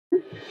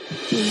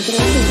We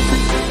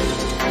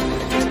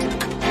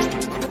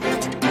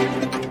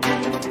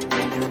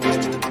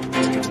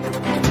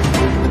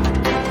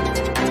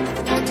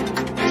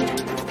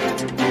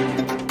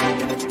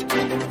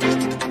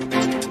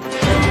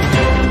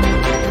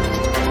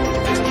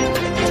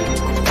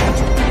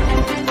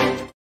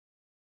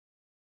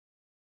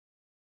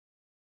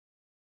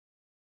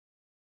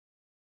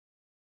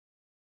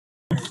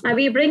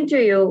bring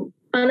to you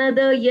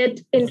another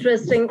yet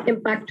interesting,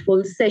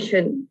 impactful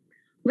session.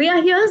 We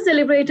are here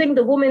celebrating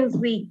the Women's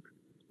Week,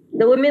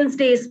 the Women's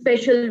Day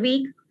special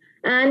week.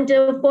 And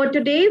for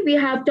today, we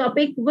have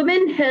topic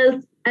Women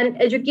Health and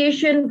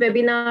Education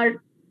webinar.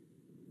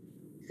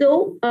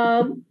 So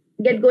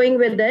get going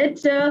with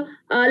it.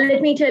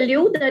 Let me tell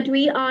you that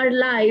we are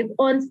live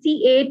on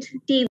C8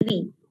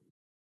 TV.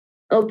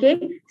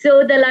 Okay,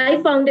 so the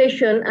Life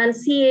Foundation and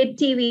C8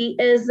 TV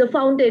is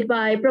founded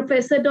by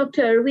Professor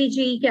Dr.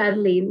 V.G.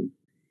 Caroline.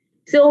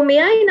 So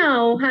may I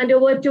now hand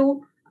over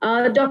to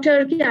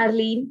Dr.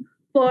 Caroline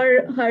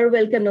for her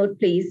welcome note,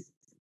 please.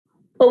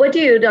 Over to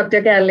you,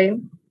 Dr.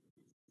 Caroline.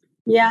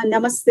 Yeah,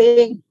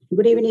 namaste.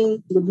 Good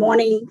evening, good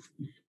morning.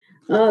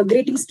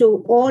 Greetings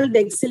to all the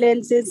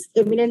excellencies,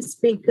 eminent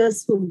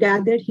speakers who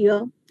gathered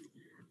here.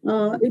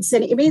 It's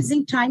an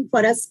amazing time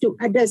for us to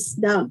address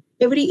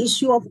every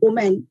issue of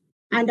women.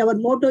 And our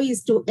motto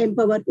is to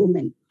empower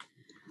women.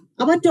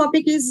 Our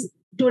topic is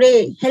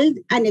today, health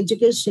and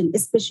education,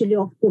 especially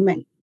of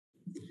women.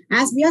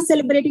 As we are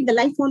celebrating, the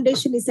Life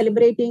Foundation is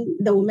celebrating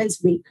the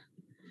Women's Week.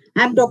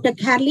 I'm Dr.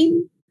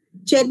 Caroline,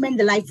 Chairman of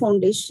the Life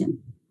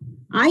Foundation.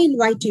 I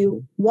invite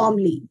you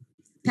warmly.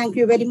 Thank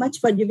you very much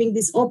for giving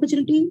this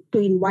opportunity to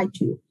invite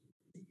you.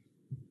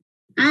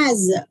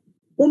 As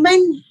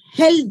women,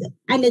 health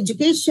and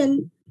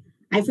education,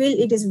 I feel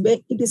it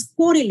is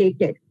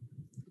correlated.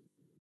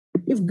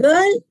 If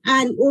girl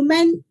and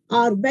women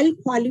are well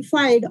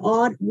qualified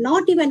or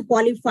not even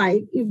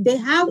qualified, if they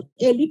have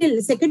a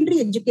little secondary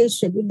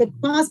education, if they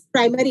pass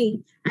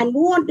primary and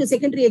move on to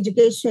secondary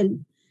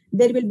education,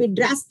 there will be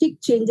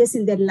drastic changes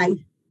in their life.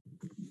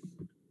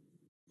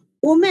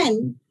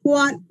 Women who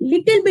are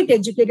little bit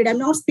educated, I'm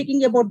not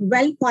speaking about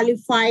well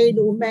qualified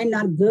women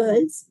or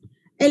girls,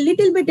 a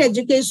little bit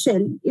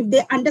education, if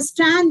they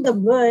understand the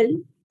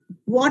world,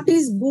 what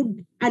is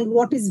good and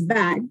what is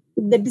bad,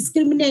 if they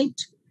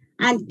discriminate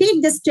and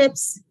take the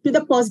steps to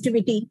the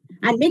positivity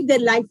and make their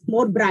life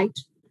more bright.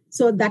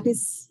 So that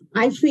is,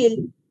 I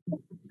feel,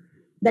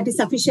 that is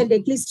sufficient,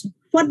 at least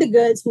for the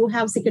girls who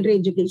have secondary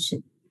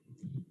education.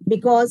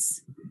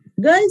 Because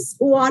girls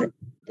who are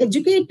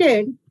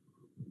educated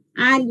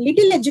and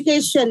little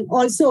education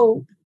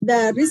also,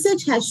 the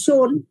research has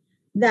shown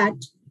that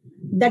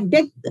the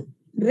death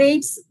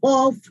rates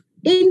of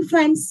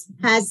infants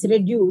has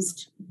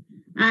reduced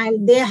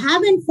and they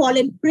haven't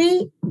fallen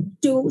prey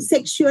to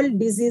sexual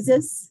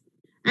diseases.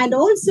 And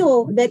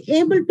also, they're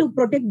able to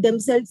protect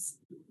themselves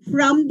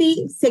from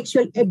the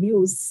sexual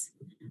abuse.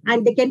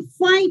 And they can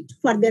fight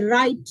for their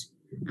right.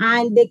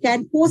 And they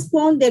can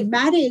postpone their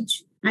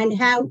marriage and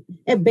have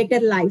a better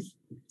life.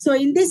 So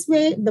in this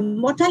way, the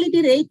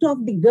mortality rate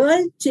of the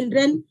girl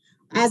children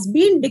has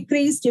been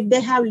decreased if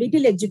they have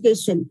little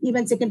education,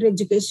 even secondary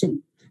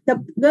education.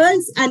 The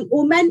girls and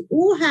women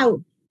who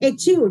have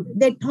achieved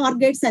their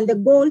targets and the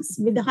goals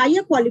with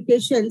higher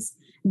qualifications,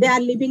 they are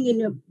living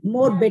in a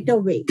more better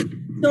way.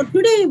 So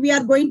today we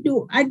are going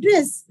to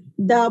address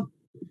the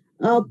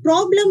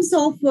problems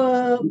of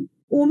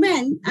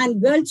women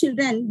and girl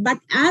children. But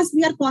as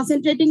we are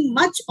concentrating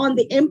much on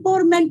the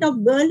empowerment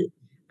of girl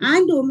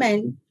and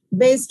women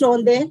based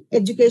on their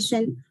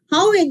education,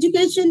 how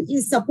education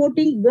is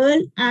supporting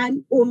girl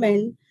and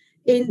women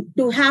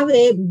to have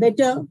a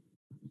better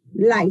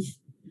life.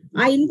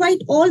 I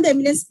invite all the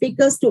eminent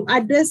speakers to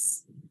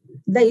address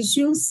the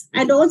issues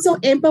and also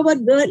empower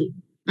girl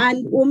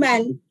and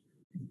women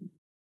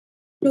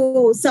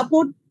to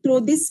support through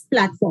this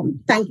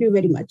platform. Thank you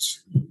very much.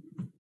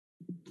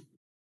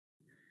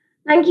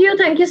 Thank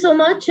you so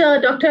much,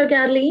 Dr.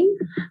 Caroline,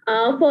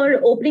 for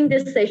opening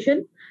this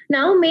session.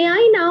 Now, may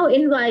I now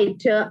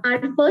invite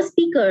our first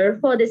speaker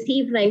for this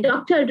evening,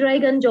 Dr.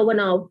 Dragan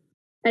Jovanov,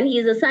 and he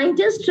is a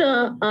scientist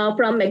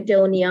from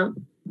Macedonia.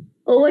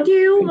 Over to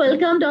you.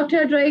 Welcome,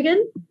 Dr.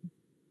 Dragan.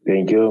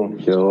 Thank you.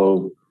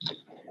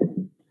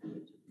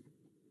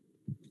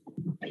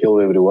 Hello,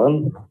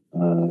 everyone.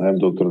 I'm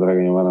Dr.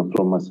 Dragan Jovanov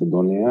from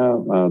Macedonia,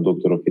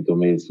 Doctor of Fetal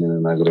Medicine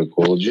and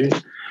Agroecology.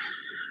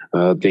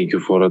 Thank you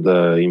for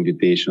the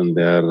invitation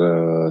there,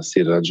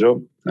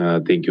 Sirajo.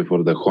 Thank you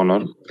for the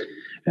honor.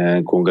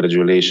 And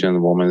congratulations,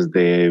 Women's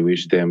Day. I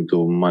wish them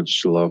to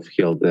much love,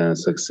 health, and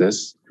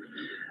success.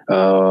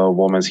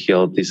 Women's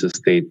health is a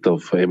state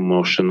of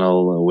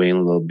emotional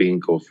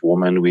well-being of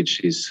women,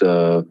 which is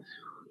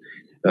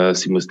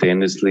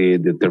simultaneously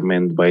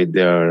determined by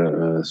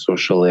their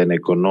social and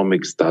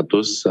economic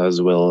status,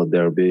 as well as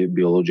their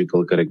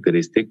biological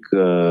characteristic.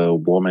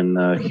 Women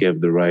have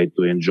the right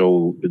to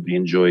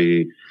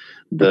enjoy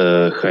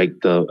the high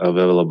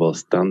available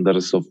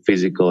standards of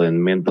physical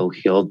and mental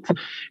health.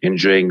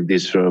 Enjoying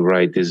this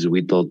right is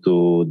vital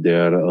to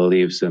their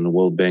lives and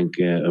well-being,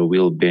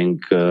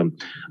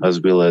 as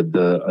well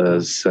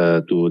as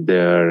to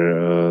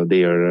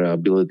their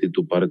ability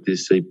to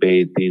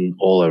participate in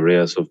all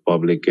areas of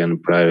public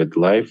and private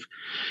life.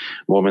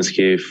 Women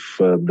have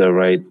the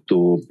right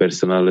to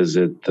personalized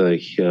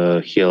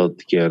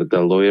health care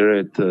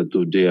tailored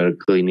to their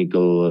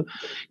clinical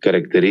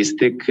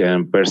characteristic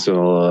and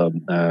personal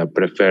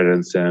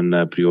preference and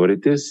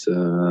priorities.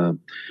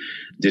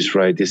 This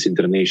right is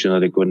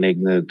internationally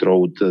connected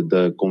through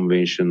the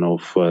Convention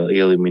of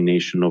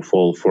Elimination of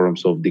All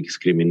Forms of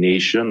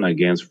Discrimination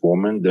Against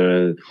Women,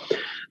 the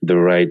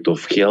right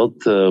of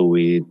health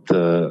with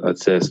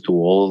access to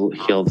all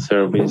health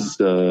service,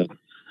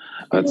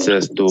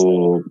 access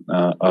to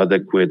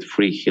adequate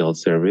free health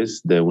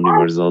service, the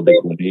Universal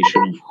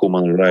Declaration of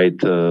Human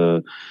Rights,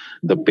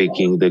 the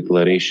Peking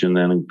Declaration,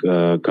 and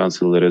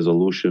Council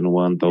Resolution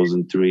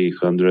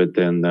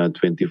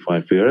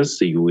 1325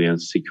 years, UN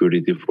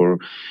Security for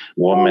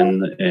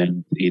Women,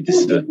 and it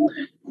is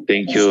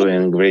thank you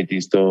and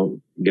greetings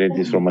from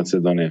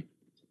Macedonia.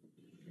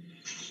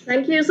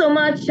 Thank you so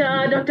much,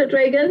 Dr.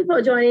 Dragan,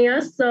 for joining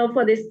us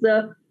for this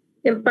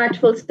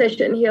impactful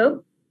session here.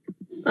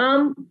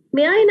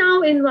 May I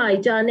now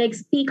invite our next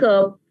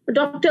speaker,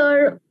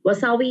 Dr.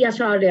 Vasavi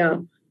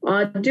Acharya,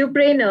 a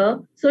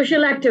Dubrainer,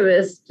 social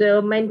activist,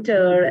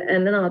 mentor,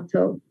 and an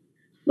author.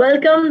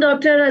 Welcome,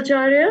 Dr.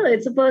 Acharya.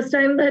 It's the first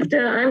time that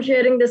I'm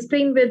sharing the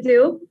screen with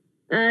you.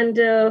 And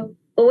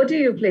over to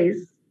you,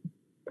 please.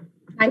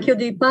 Thank you,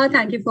 Deepa.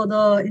 Thank you for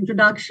the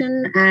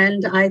introduction.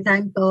 And I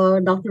thank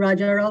Dr.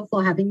 Rajarao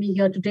for having me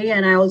here today.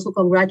 And I also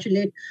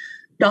congratulate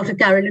Dr.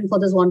 Carolyn for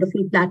this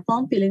wonderful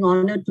platform, feeling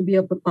honored to be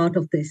a part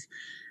of this.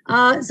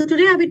 So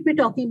today I will be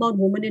talking about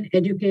women in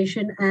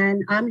education,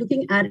 and I'm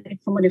looking at it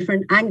from a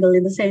different angle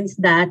in the sense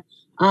that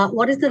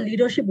what is the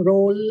leadership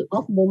role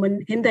of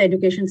women in the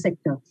education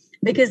sector?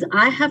 Because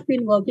I have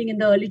been working in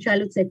the early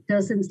childhood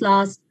sector since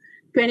last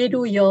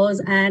 22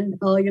 years, and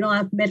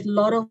I've met a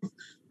lot of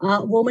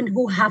women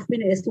who have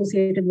been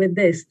associated with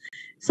this.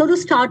 So to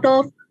start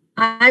off,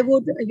 I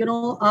would,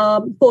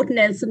 quote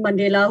Nelson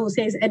Mandela, who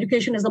says,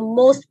 education is the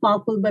most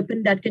powerful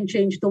weapon that can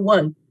change the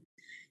world.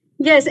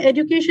 Yes,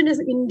 education is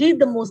indeed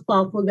the most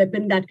powerful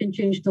weapon that can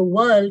change the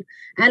world.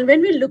 And when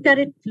we look at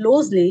it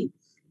closely,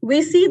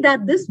 we see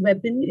that this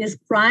weapon is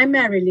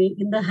primarily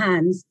in the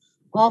hands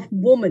of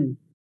women,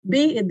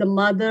 be it the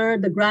mother,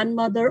 the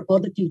grandmother,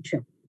 or the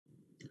teacher.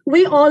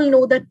 We all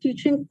know that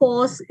teaching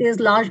force is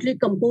largely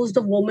composed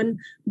of women,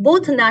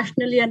 both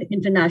nationally and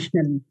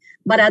internationally.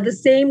 But at the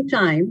same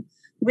time,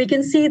 we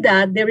can see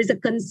that there is a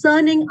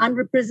concerning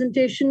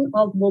unrepresentation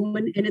of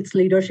women in its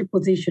leadership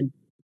position.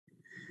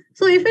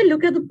 So if we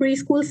look at the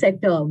preschool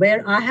sector,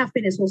 where I have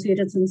been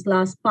associated since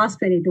past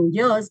 22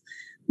 years,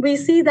 we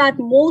see that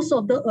most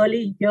of the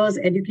early years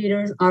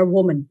educators are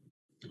women.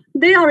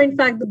 They are, in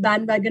fact, the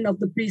bandwagon of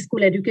the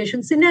preschool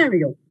education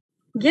scenario.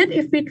 Yet,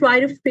 if we try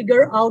to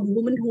figure out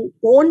women who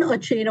own a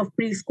chain of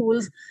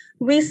preschools,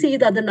 we see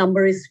that the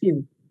number is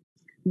few.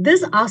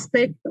 This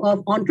aspect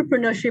of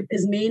entrepreneurship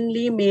is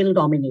mainly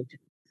male-dominated.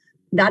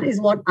 That is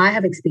what I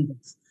have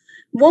experienced.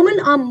 Women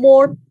are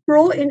more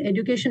pro in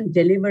education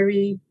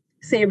delivery,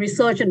 say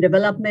research and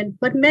development,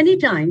 but many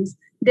times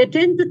they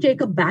tend to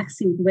take a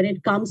backseat when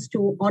it comes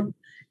to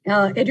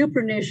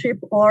edupreneurship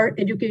or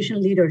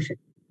education leadership.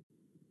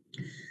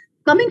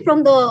 Coming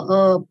from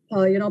the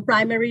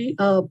primary,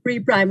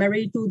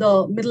 pre-primary to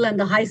the middle and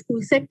the high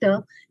school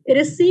sector, it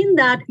is seen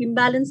that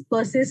imbalance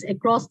persists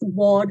across the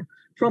board,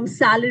 from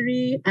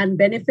salary and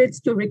benefits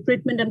to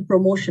recruitment and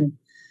promotion.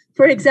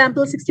 For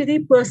example,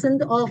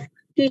 63% of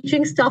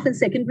teaching staff in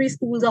secondary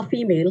schools are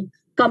female,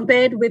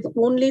 compared with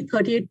only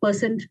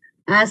 38%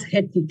 as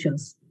head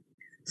teachers.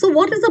 So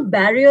what is the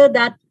barrier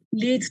that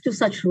leads to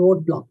such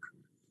roadblock?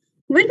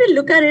 When we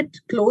look at it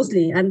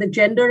closely, and the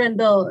gender and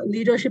the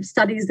leadership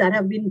studies that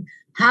have been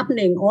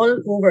happening all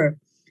over,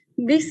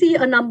 we see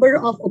a number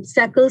of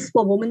obstacles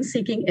for women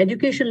seeking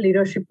education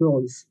leadership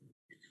roles.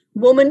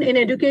 Women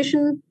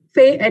educators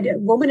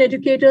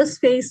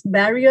face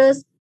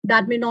barriers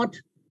that may not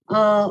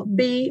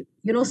be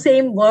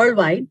same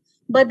worldwide,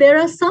 but there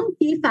are some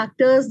key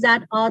factors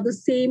that are the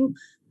same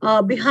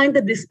behind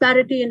the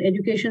disparity in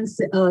education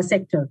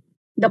sector.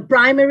 The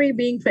primary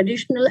being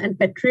traditional and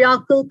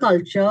patriarchal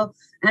culture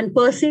and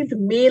perceived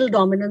male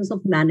dominance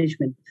of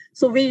management.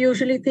 So we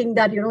usually think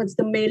that, it's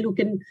the male who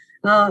can,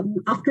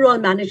 after all,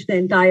 manage the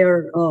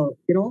entire,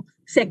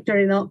 sector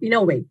in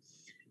a way.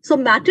 So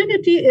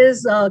maternity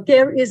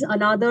care is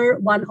another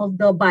one of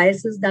the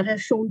biases that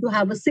has shown to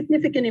have a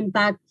significant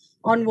impact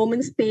on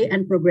women's pay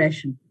and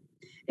progression.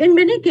 In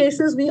many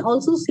cases, we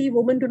also see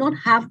women do not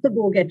have the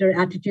go-getter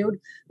attitude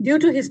due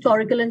to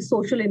historical and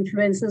social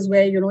influences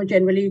where,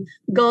 generally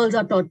girls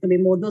are taught to be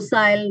more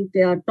docile.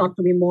 They are taught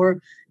to be more,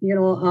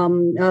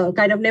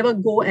 kind of never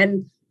go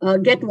and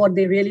get what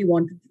they really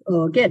want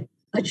to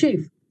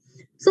achieve.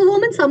 So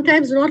women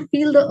sometimes do not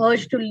feel the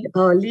urge to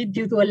lead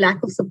due to a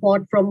lack of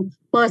support from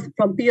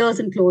peers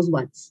and close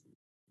ones.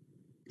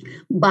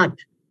 But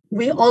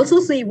we also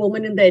see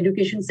women in the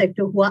education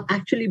sector who are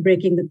actually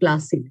breaking the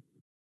glass ceiling.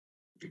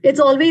 It's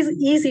always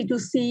easy to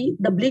see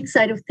the bleak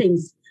side of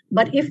things.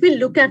 But if we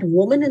look at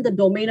women in the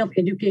domain of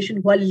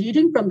education who are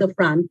leading from the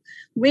front,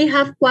 we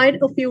have quite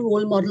a few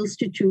role models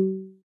to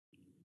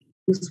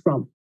choose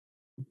from.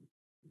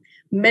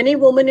 Many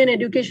women in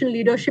education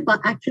leadership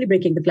are actually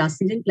breaking the glass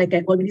ceiling, like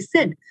I already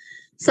said.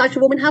 Such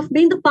women have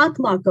been the path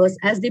markers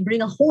as they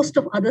bring a host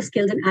of other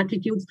skills and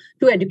attitudes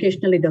to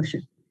educational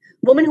leadership.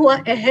 Women who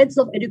are heads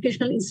of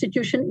educational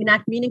institutions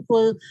enact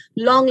meaningful,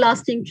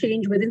 long-lasting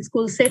change within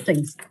school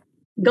settings.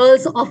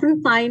 Girls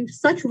often find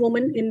such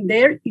women in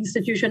their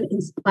institution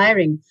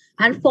inspiring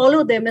and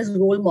follow them as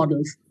role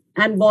models,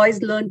 and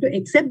boys learn to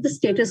accept the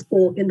status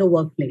quo in the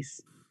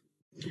workplace.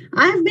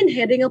 I have been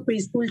heading a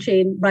preschool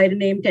chain by the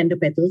name Tender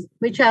Petals,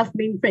 which have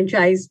been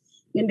franchised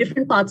in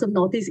different parts of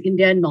Northeast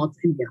India and North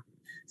India.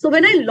 So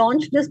when I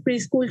launched this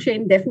preschool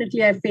chain,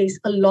 definitely I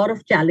faced a lot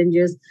of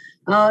challenges,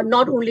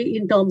 not only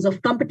in terms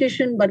of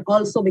competition, but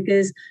also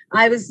because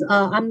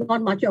I'm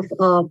not much of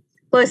a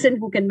person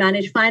who can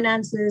manage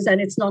finances, and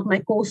it's not my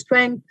core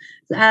strength.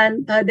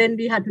 And then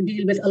we had to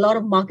deal with a lot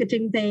of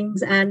marketing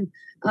things, and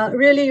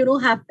really,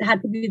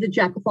 had to be the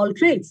jack of all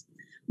trades.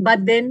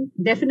 But then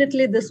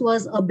definitely this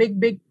was a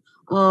big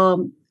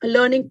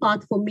learning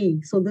path for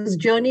me. So this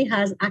journey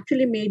has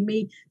actually made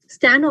me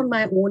stand on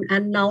my own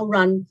and now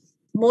run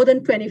more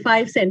than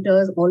 25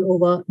 centers all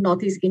over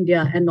Northeast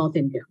India and North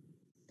India.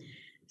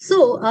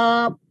 So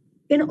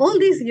in all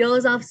these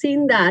years, I've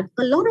seen that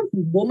a lot of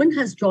women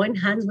has joined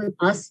hands with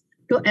us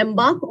to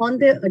embark on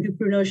their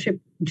entrepreneurship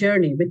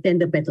journey with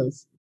Tender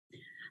Petals.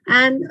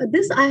 And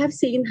this I have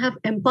seen have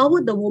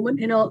empowered the woman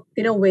in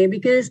a way,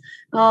 because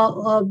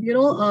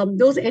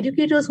those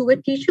educators who were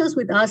teachers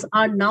with us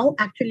are now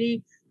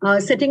actually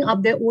setting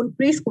up their own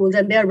preschools,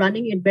 and they're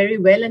running it very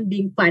well and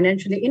being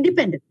financially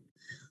independent.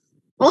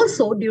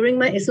 Also, during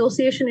my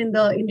association with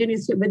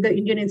the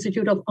Indian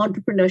Institute of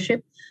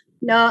Entrepreneurship,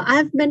 I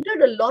have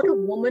mentored a lot of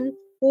women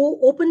who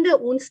opened their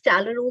own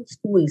standalone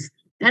schools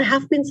and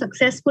have been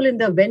successful in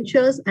their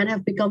ventures and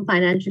have become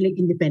financially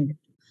independent.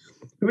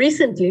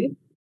 Recently,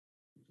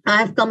 I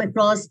have come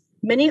across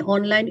many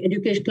online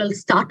educational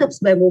startups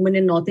by women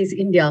in Northeast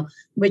India,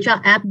 which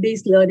are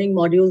app-based learning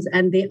modules,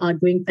 and they are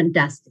doing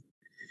fantastic.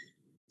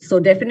 So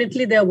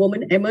definitely there are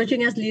women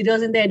emerging as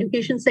leaders in the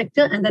education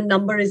sector, and the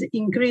number is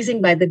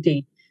increasing by the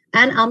day.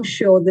 And I'm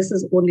sure this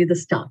is only the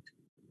start.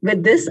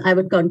 With this, I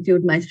would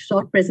conclude my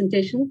short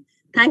presentation.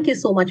 Thank you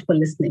so much for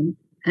listening.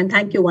 And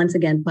thank you once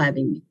again for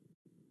having me.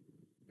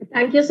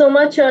 Thank you so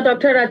much,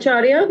 Dr.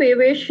 Acharya. We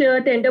wish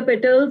Tender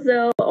Petals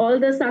all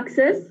the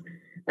success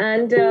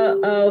and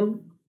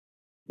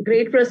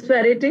great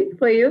prosperity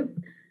for you.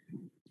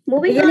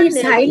 Moving on,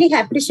 it's highly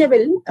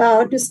appreciable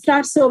to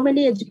start so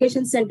many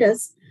education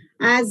centers,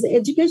 as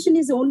education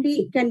is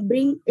only can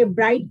bring a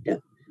bright,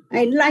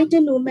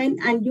 enlightened woman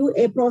and you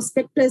a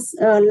prosperous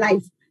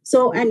life.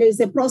 So, and it's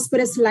a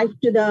prosperous life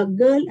to the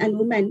girl and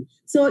woman.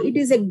 So it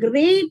is a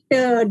great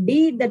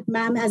deed that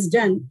ma'am has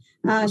done.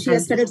 She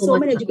has started so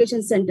many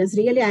education centers.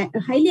 Really,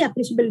 highly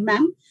appreciable,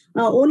 ma'am.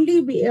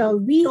 Only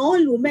we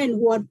all women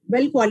who are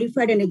well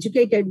qualified and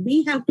educated,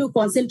 we have to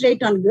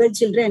concentrate on girl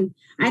children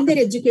and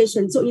their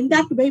education. So in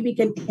that way, we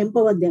can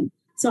empower them.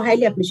 So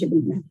highly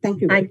appreciable, ma'am.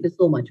 Thank you. Thank you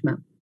so much,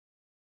 ma'am.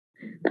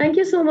 Thank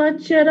you so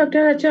much,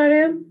 Dr.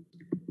 Acharya.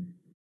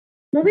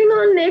 Moving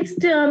on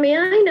next, may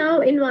I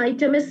now invite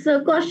Ms.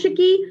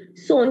 Kaushiki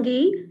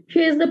Songhi.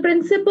 She is the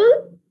principal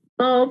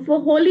of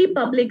Holy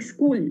Public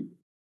School.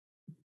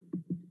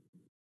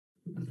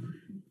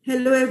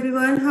 Hello,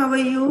 everyone. How are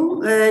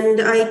you?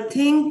 And I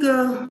think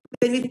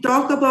when we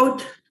talk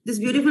about this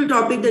beautiful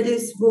topic that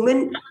is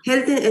women,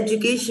 health and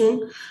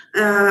education,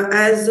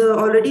 as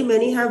already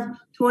many have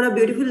thrown a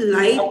beautiful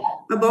light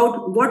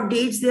about what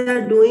deeds they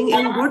are doing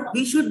and what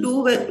we should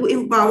do to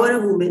empower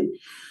a woman.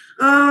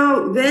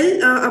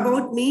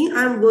 About me,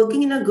 I'm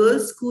working in a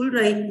girls' school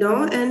right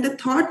now, and the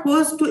thought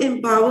was to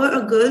empower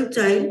a girl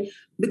child,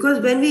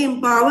 because when we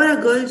empower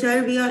a girl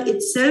child, we are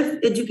itself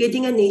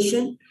educating a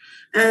nation.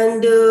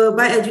 And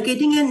by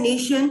educating a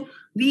nation,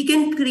 we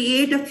can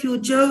create a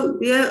future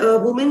where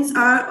women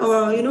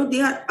are,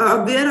 they are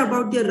aware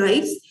about their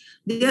rights.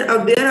 They are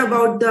aware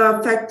about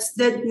the facts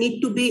that need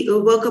to be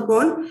worked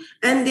upon,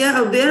 and they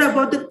are aware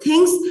about the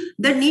things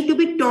that need to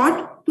be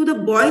taught to the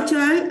boy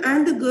child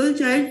and the girl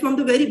child from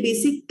the very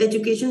basic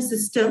education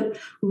system,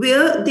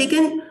 where they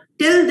can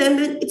tell them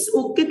that it's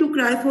okay to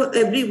cry for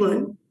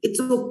everyone. It's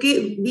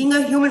okay being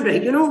a human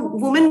right.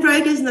 Woman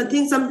right is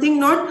something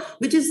not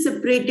which is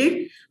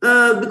separated,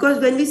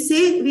 because when we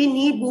say we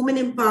need women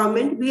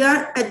empowerment, we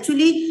are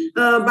actually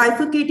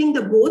bifurcating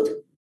the both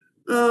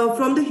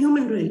from the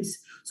human rights.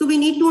 So we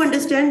need to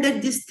understand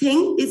that this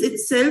thing is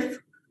itself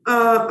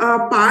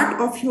a part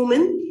of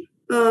human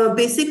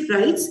basic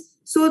rights.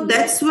 So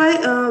that's why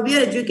we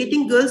are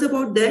educating girls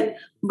about that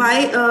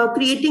by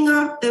creating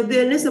a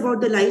awareness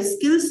about the life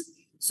skills,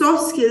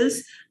 soft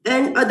skills,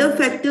 and other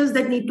factors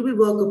that need to be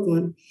worked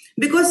upon.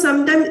 Because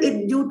sometimes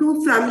due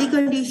to family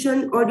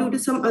condition or due to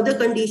some other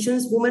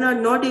conditions, women are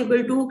not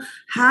able to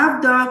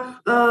have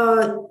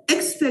the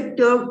X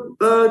factor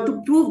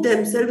to prove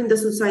themselves in the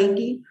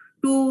society,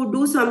 to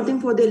do something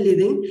for their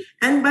living.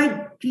 And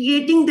by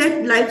creating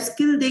that life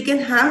skill, they can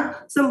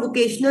have some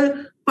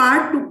vocational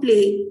part to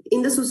play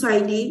in the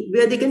society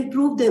where they can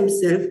prove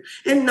themselves.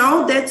 And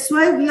now that's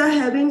why we are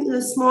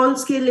having small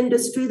scale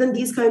industries and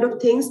these kind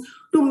of things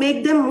to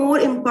make them more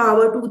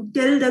empowered, to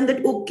tell them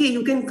that, okay,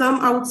 you can come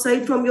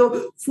outside from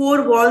your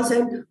four walls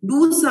and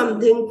do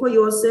something for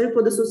yourself,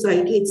 for the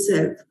society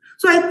itself.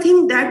 So I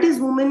think that is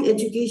women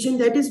education,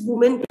 that is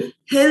women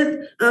health,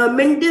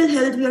 mental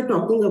health we are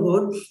talking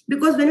about.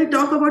 Because when we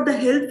talk about the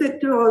health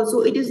factor also,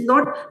 it is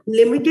not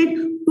limited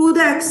to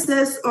the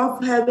access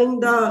of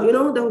having the,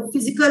 the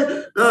physical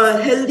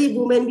healthy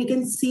women we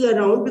can see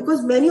around,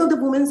 because many of the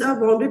women are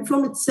wounded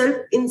from itself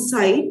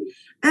inside.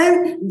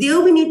 And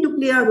there we need to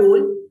play a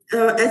role.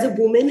 As a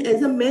woman,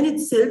 as a man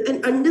itself,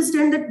 and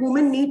understand that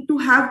women need to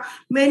have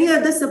many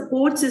other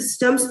support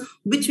systems,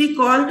 which we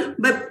call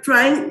by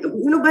trying,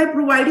 by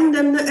providing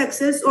them the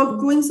access of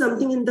doing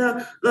something in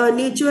the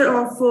nature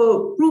of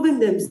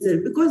proving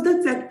themselves. Because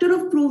the factor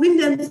of proving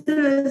themselves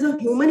as a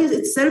human is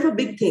itself a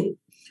big thing.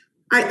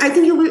 I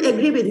think you will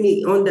agree with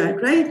me on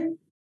that, right?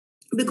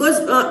 Because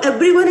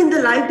everyone in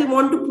their life, they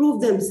want to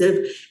prove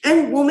themselves.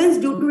 And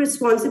women, due to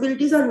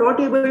responsibilities, are not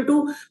able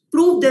to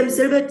prove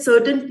themselves at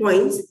certain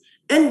points.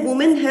 And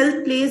women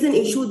health plays an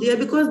issue there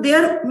because they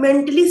are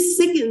mentally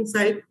sick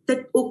inside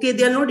that, okay,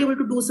 they are not able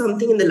to do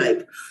something in their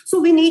life. So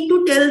we need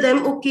to tell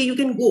them, okay, you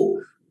can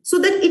go. So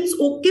that it's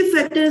okay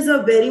factor is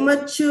a very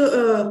much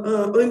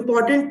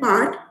important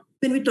part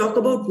when we talk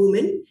about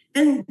women.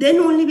 And then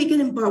only we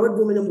can empower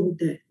women about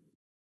that.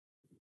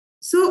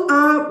 So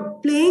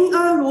playing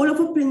a role of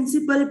a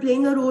principal,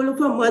 playing a role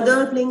of a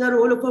mother, playing a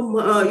role of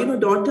a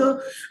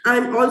daughter,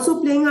 and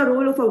also playing a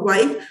role of a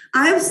wife,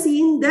 I have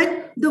seen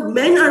that the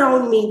men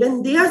around me,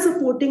 when they are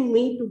supporting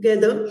me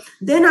together,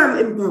 then I'm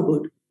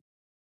empowered.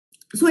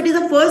 So it is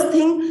the first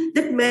thing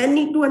that men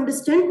need to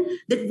understand,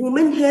 that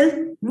women health,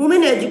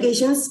 women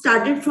education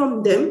started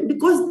from them,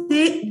 because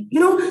they,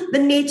 the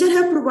nature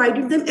have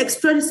provided them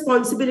extra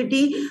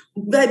responsibility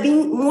by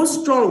being more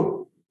strong,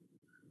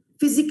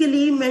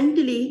 physically,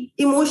 mentally,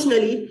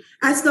 emotionally,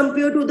 as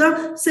compared to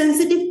the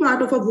sensitive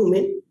part of a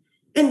woman.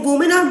 And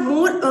women are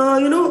more,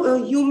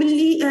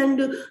 humanly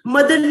and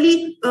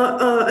motherly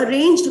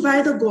arranged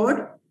by the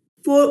God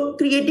for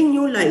creating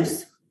new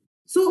lives.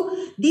 So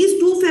these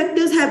two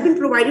factors have been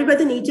provided by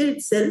the nature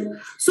itself.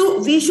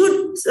 So we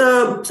should,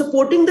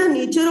 supporting the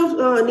nature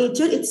of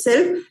nature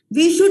itself,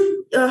 we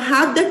should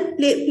have that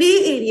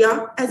play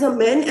area as a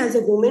man, as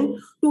a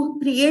woman, to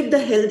create the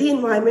healthy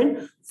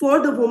environment for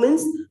the women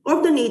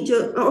of the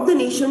nature of the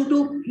nation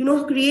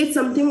to create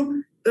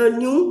something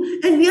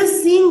new. And we are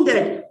seeing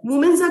that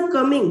women are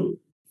coming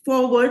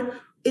forward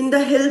in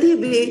the healthy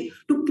way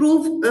to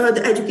prove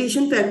the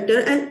education factor.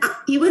 And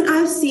even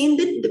I've seen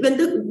that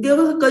when there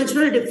were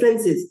cultural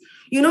differences,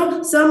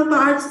 some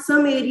parts,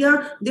 some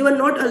area, they were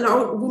not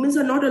allowed, women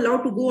are not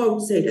allowed to go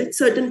outside at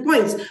certain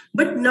points.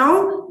 But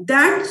now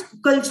that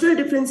cultural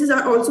differences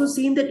are also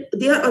seen, that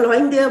they are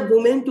allowing their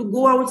women to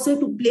go outside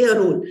to play a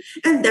role.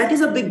 And that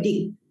is a big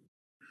deal.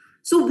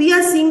 So we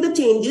are seeing the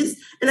changes.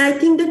 And I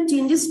think that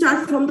changes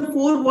start from the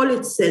four wall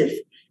itself.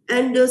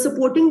 And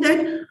supporting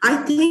that, I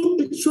think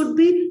it should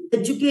be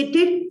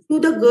educated to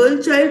the girl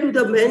child, to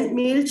the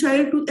male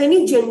child, to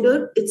any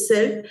gender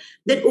itself,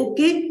 that,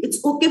 okay,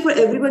 it's okay for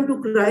everyone to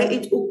cry.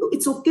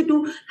 It's okay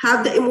to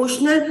have the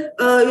emotional,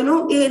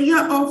 area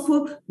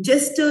of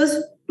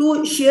gestures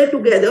to share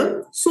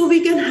together. So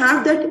we can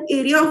have that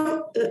area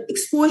of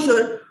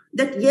exposure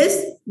that,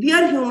 yes, we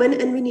are human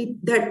and we need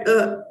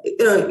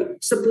that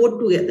support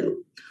together.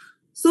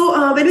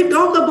 So when we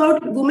talk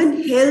about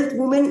women health,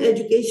 women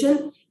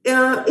education,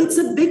 it's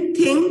a big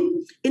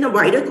thing in a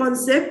wider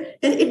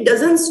concept, and it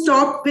doesn't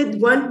stop with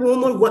one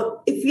home or one.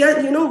 If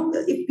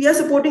we are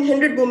supporting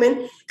 100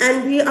 women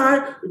and we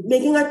are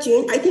making a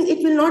change, I think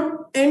it will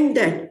not end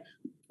that.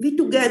 We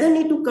together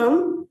need to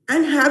come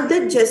and have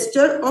that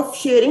gesture of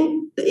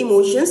sharing the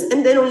emotions,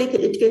 and then only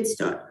it can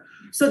start.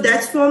 So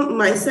that's from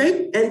my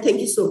side, and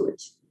thank you so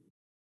much.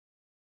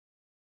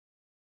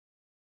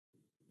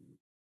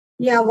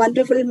 Yeah,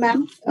 wonderful,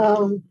 ma'am.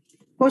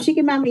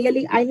 Kaushiki ma'am,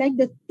 really, I like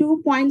the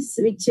 2 points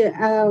which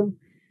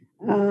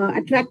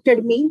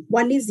attracted me.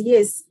 One is,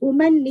 yes,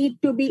 women need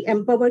to be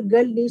empowered,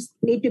 girls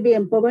need to be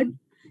empowered,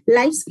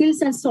 life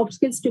skills and soft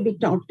skills to be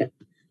taught.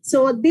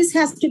 So this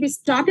has to be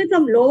started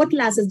from lower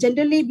classes.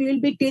 Generally, we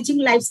will be teaching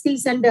life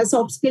skills and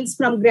soft skills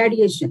from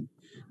graduation.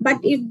 But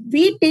if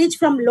we teach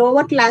from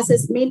lower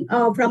classes,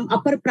 from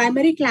upper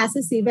primary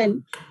classes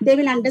even, they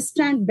will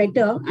understand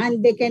better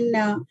and they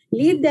can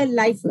lead their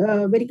life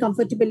very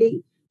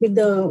comfortably with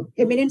the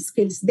eminent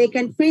skills. They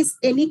can face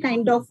any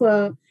kind of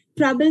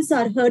troubles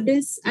or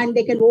hurdles and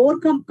they can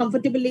overcome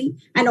comfortably.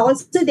 And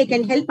also they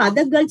can help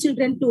other girl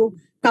children to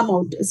come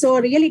out. So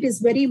really, it is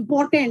very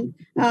important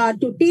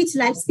to teach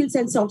life skills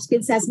and soft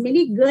skills, as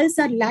many girls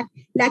are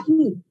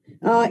lacking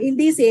in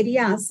these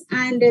areas,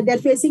 and they're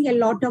facing a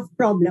lot of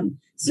problem.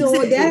 So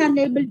Exactly. they are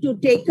unable to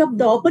take up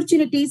the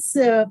opportunities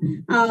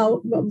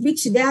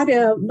which they are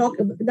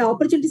the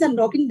opportunities are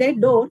knocking their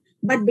door,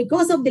 but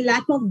because of the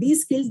lack of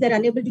these skills, they're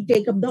unable to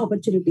take up the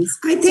opportunities.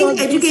 I think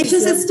So education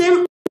this is,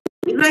 system,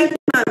 right,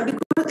 ma'am,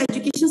 because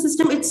education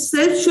system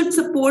itself should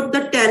support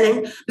the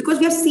talent, because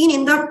we have seen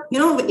in the,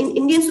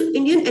 in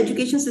Indian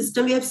education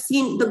system, we have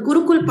seen the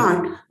Gurukul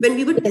part. When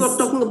we were Yes.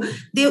 talking about,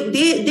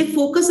 they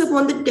focus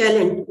upon the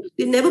talent.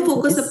 They never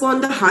focus Yes.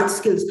 upon the hard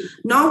skills.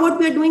 Now what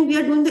we are doing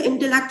the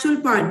intellectual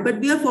part, but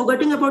we are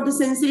forgetting about the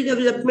sensory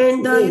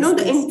development, the Yes,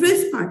 the yes.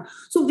 interest part.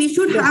 So we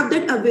should Yeah. have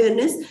that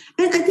awareness,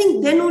 and I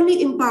think then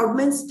only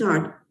empowerment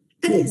start.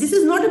 And Yes. this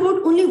is not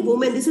about only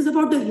women, this is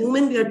about the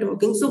human we are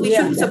talking. So we Yeah,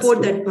 should that's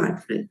support true. that part,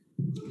 right?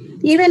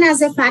 Even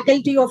as a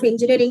faculty of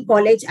engineering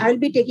college, I will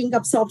be taking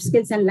up soft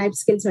skills and life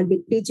skills I'll be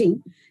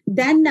teaching.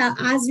 Then,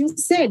 as you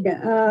said,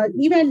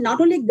 even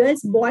not only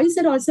girls, boys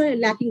are also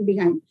lacking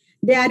behind.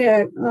 They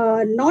are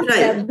not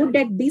Right. good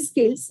at these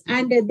skills,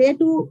 and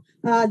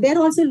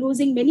they're also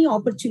losing many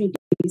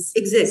opportunities.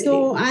 Exactly.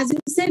 So, as you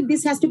said,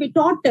 this has to be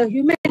taught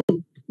human,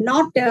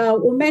 not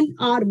women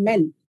or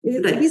men.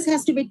 Right. This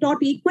has to be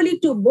taught equally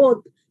to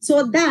both,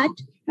 so that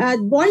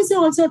boys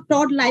are also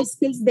taught life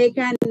skills. They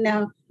can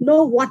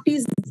know what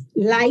is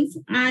life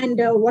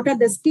and what are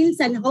the skills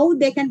and how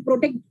they can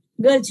protect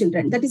girl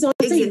children. That is also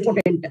Exactly.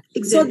 important. So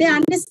Exactly. they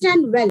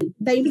understand well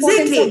the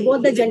importance Exactly. of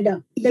both the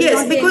gender. There will Yes,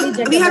 not be any because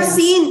gender we have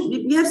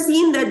bias.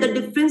 seen that the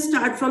difference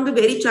start from the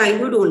very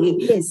childhood only.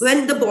 Yes.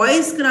 When the boy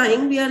is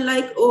crying, we are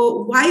like,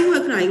 oh, why you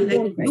are crying? Like,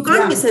 Don't cry. you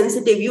can't be Yeah.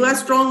 sensitive. You are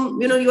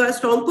strong. You are a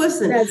strong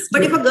person. That's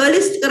But true. if a girl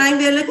is crying,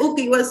 we are like,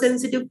 okay, you are a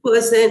sensitive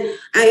person.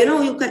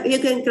 You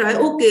can cry.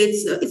 Okay,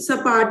 it's a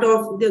part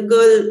of the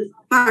girl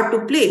part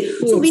to play.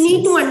 So we Yes,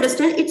 need to yes.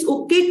 understand it's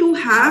okay to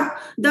have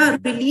the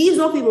release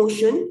of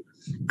emotion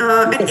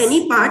at Yes.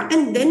 any part,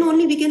 and then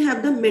only we can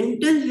have the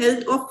mental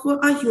health of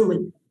a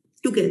human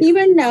together.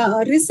 Even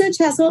research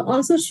has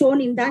also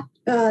shown in that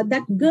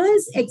that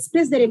girls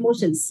express their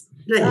emotions.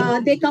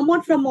 Right. They come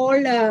out from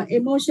all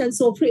emotions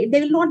so free.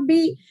 They will not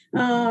be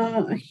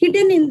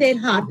hidden in their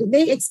heart.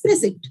 They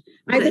express it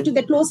either Right. to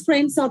the close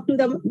friends or to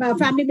the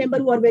family member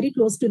who are very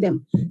close to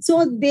them.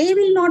 So they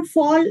will not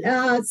fall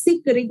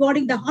sick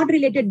regarding the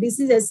heart-related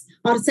diseases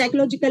or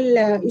psychological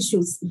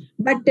issues.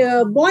 But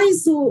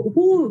boys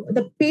who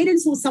the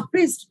parents who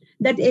suppressed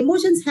that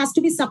emotions has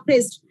to be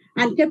suppressed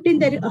and kept in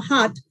their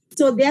heart,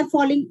 so they are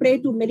falling prey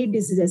to many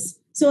diseases.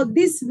 So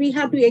this we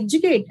have to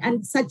educate,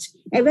 and such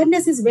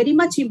awareness is very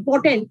much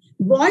important.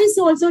 Boys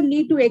also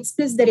need to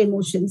express their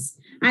emotions.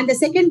 And the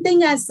second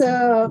thing, as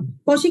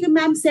Kaushika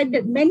ma'am said,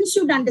 that men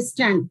should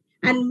understand,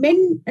 and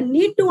men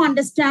need to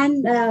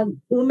understand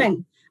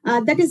women.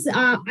 That is,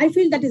 I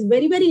feel that is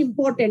very, very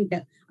important.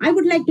 I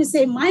would like to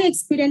say my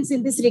experience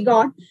in this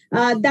regard,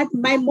 that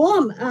my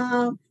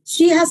mom,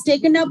 she has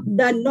taken up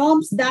the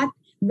norms that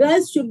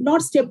girls should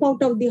not step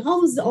out of the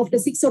house after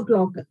 6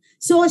 o'clock.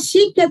 So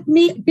she kept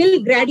me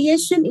till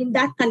graduation in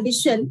that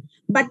condition.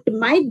 But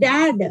my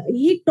dad,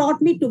 he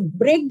taught me to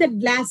break the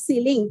glass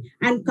ceiling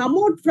and come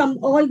out from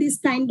all these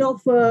kind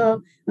of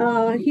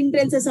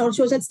hindrances or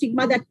social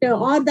stigma that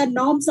are the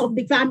norms of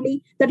the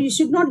family that you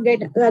should not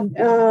get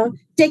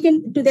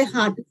taken to the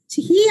heart.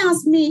 So he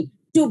asked me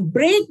to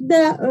break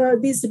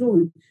this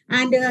rule,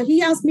 and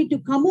he asked me to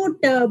come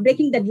out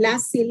breaking the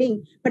glass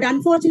ceiling. But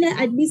unfortunately,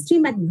 I missed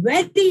him at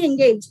very young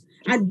age.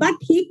 But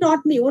he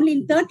taught me only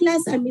in third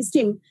class. I missed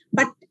him,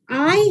 but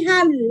I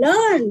have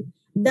learned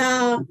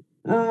the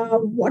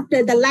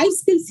life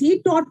skills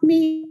he taught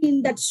me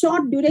in that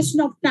short duration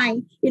of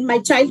time in my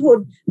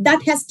childhood,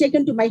 that has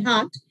taken to my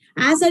heart.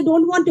 As I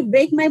don't want to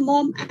break my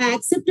mom, I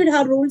accepted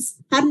her rules,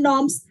 her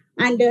norms,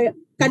 and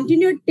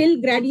continued till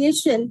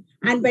graduation.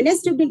 And when I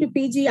stepped into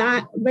PG,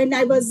 when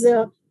I was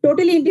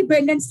totally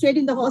independent, straight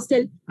in the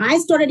hostel, I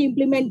started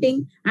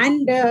implementing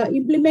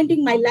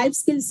my life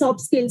skills, soft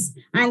skills,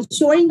 and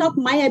showing up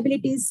my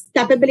abilities,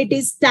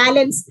 capabilities,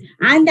 talents.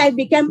 And I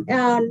became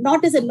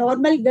not as a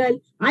normal girl.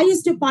 I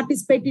used to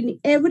participate in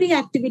every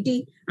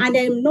activity, and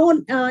I am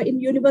known in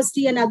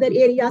university and other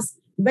areas,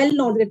 well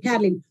known at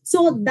Carolyn.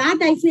 So that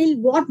I feel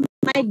what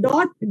my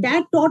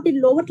dad taught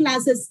in lower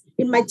classes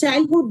in my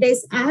childhood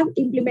days, I have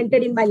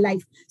implemented in my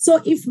life.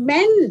 So if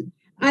men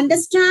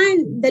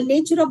understand the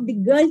nature of the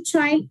girl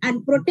child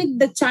and protect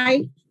the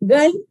child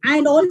girl,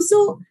 and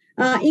also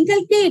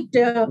inculcate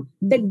the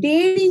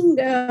daring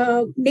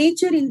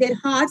nature in their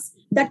hearts,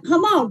 that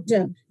come out.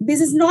 This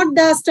is not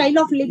the style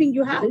of living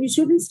you have. You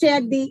shouldn't stay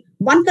at the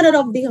one corner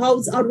of the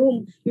house or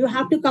room. You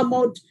have to come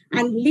out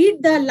and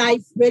lead the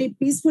life very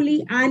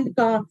peacefully and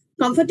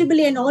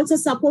comfortably, and also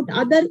support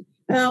other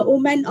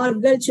women or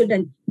girl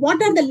children.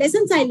 What are the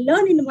lessons I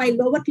learned in my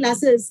lower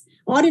classes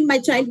or in my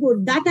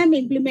childhood that I'm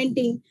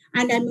implementing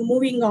and I'm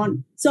moving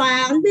on? So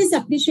I always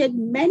appreciate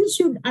men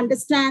should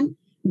understand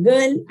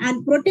girl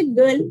and protect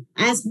girl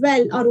as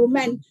well, or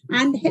women,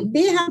 and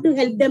they have to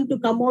help them to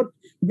come out,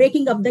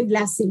 breaking up the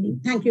glass ceiling.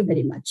 Thank you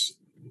very much.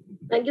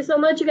 Thank you so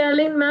much,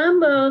 Caroline,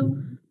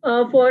 ma'am,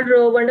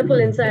 for wonderful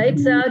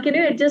insights. Can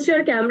you adjust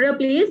your camera,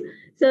 please,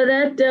 so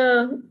that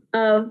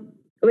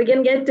we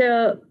can get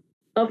a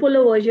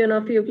fuller version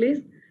of you,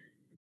 please?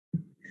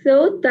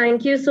 So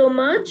thank you so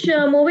much.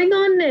 Moving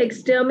on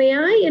next, may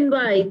I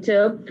invite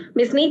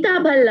Ms.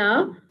 Neeta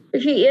Bhalla.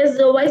 She is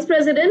the Vice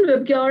President,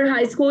 Vibgyor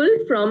High School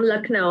from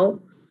Lucknow.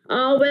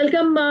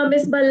 Welcome,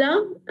 Ms.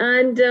 Bhalla,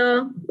 and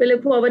we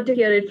look forward to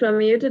hear it from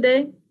you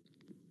today.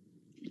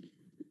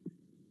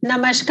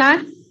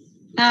 Namaskar.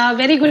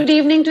 Very good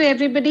evening to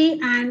everybody,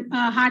 and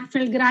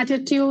heartfelt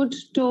gratitude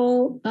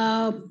to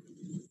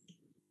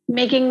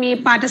making me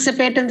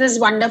participate in this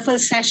wonderful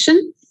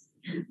session.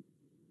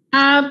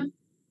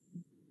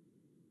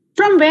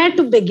 From where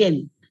to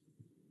begin?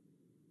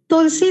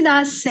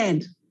 Tulsidas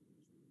said,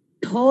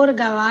 Dhor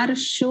gawar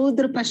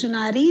shudra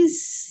pasunari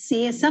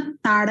se sab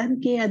tadan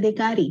ke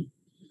adhikari.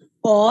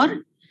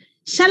 Or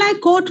shall I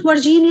quote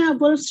Virginia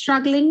Woolf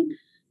struggling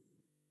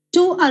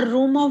to a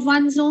room of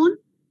one's own?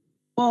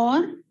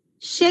 Or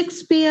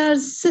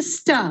Shakespeare's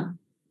sister,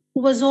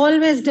 who was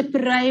always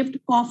deprived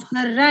of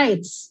her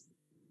rights.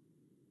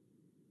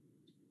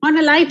 On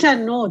a lighter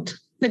note,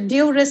 with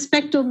due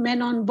respect to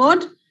men on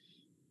board,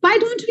 why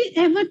don't we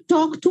ever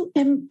talk to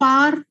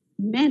empower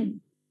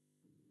men?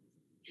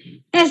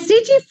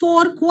 SDG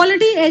 4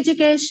 quality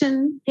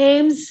education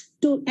aims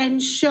to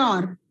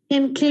ensure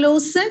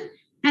inclusive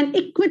and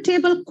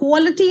equitable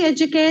quality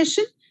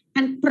education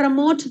and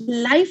promote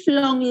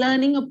lifelong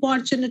learning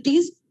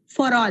opportunities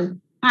for all.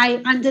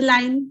 I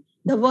underline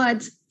the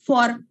words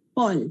for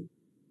all.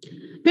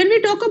 When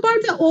we talk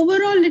about the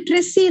overall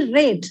literacy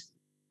rate,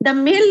 the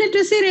male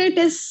literacy rate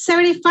is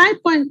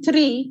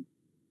 75.3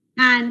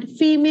 and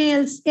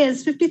females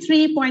is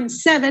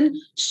 53.7,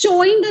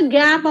 showing a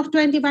gap of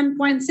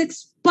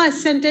 21.6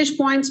 percentage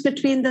points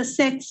between the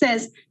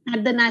sexes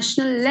at the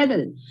national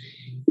level.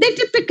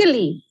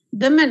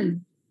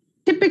 Women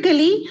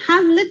typically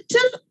have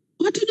little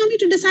autonomy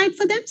to decide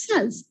for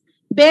themselves,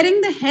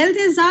 bearing the health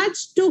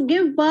hazards to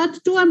give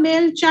birth to a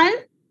male child,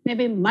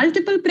 maybe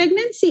multiple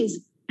pregnancies,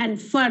 and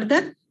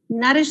further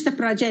nourish the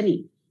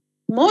progeny.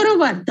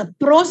 Moreover, the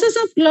process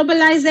of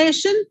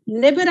globalization,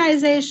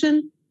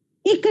 liberalization,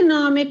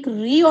 economic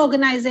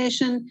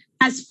reorganization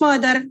has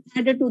further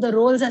added to the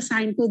roles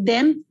assigned to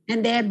them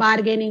and their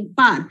bargaining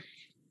power.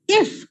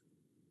 If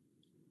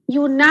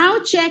you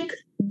now check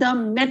the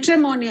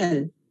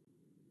matrimonial,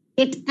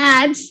 it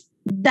adds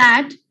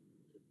that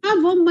a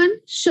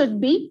woman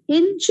should be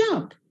in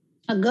job.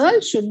 A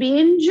girl should be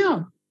in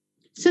job.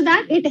 So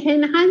that it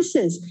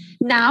enhances.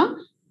 Now,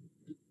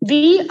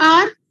 we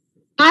are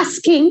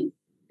asking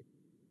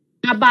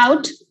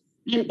about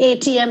an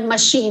ATM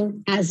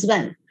machine as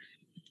well.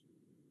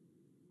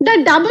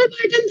 The double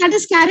burden that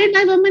is carried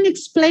by women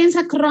explains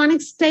a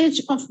chronic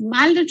stage of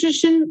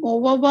malnutrition,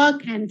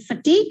 overwork, and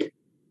fatigue,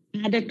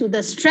 added to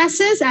the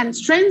stresses and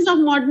strains of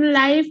modern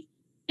life,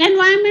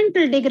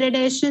 environmental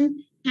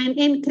degradation, and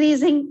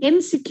increasing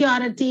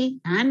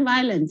insecurity and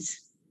violence.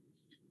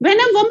 When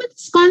a woman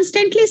is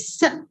constantly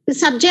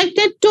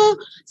subjected to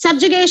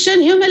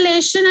subjugation,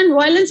 humiliation, and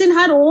violence in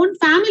her own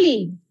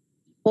family,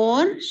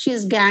 or she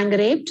is gang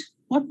raped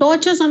or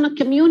tortures on a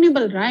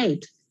communal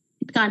right,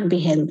 it can't be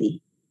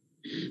healthy.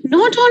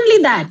 Not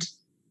only that,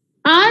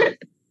 our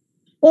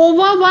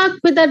overwork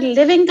with the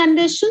living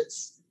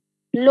conditions,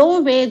 low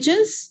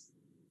wages,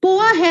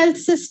 poor health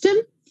system,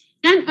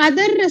 and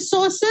other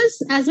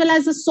resources, as well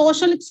as the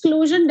social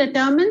exclusion,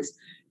 determines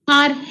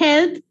our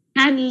health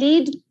and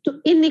lead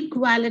to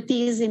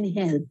inequalities in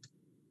health.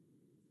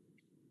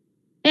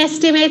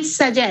 Estimates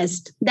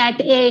suggest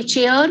that each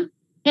year,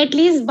 at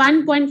least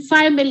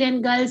 1.5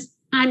 million girls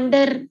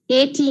under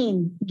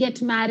 18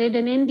 get married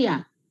in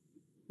India,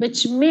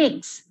 which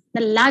makes the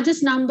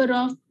largest number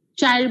of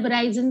child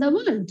brides in the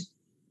world.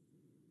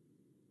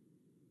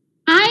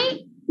 I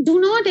do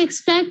not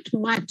expect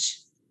much.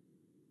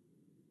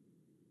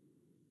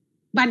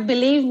 But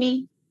believe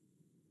me,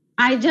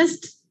 I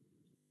just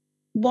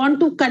want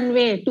to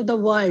convey to the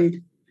world,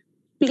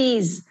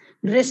 please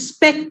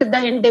respect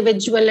the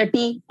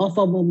individuality of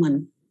a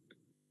woman.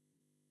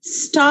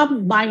 Stop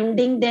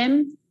binding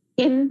them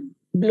in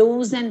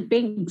blues and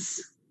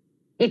pinks.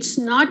 It's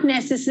not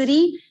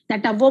necessary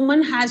that a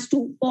woman has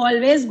to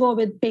always go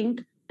with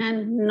pink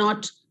and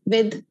not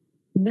with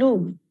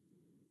blue.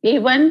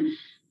 Even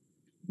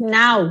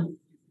now,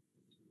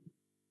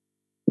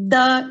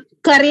 the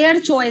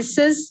career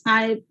choices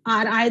are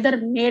either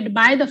made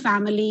by the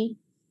family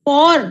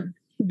or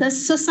the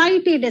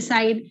society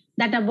decide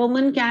that a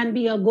woman can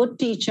be a good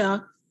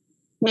teacher,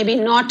 maybe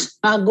not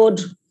a good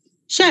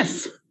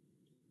chef.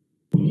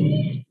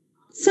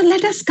 So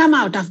let us come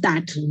out of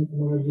that.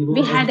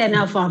 We had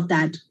enough of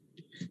that.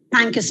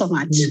 Thank you so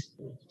much.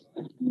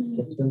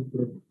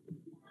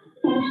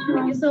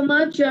 Thank you so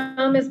much,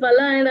 Ms.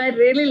 Bhalla. And I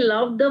really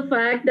love the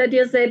fact that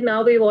you said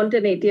now we want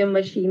an ATM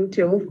machine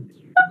too.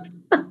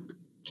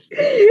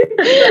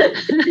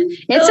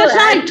 It's a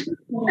fact.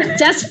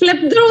 Just flip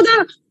through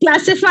the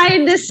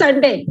classified this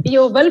Sunday.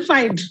 You will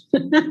find.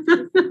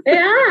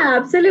 Yeah,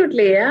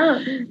 absolutely.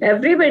 Yeah,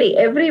 everybody,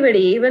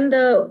 even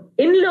the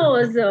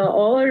in-laws,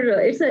 or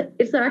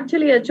it's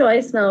actually a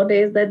choice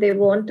nowadays that they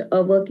want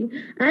working.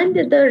 And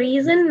the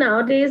reason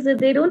nowadays that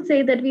they don't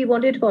say that we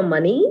want it for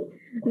money.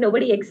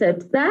 Nobody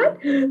accepts that.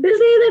 They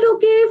say that,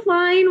 okay,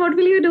 fine, what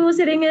will you do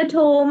sitting at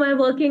home? A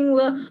working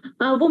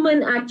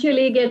woman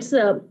actually gets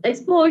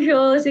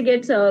exposure, she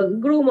gets a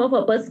groom of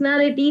a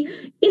personality.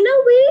 In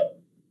a way,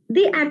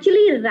 they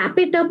actually wrap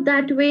it up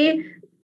that way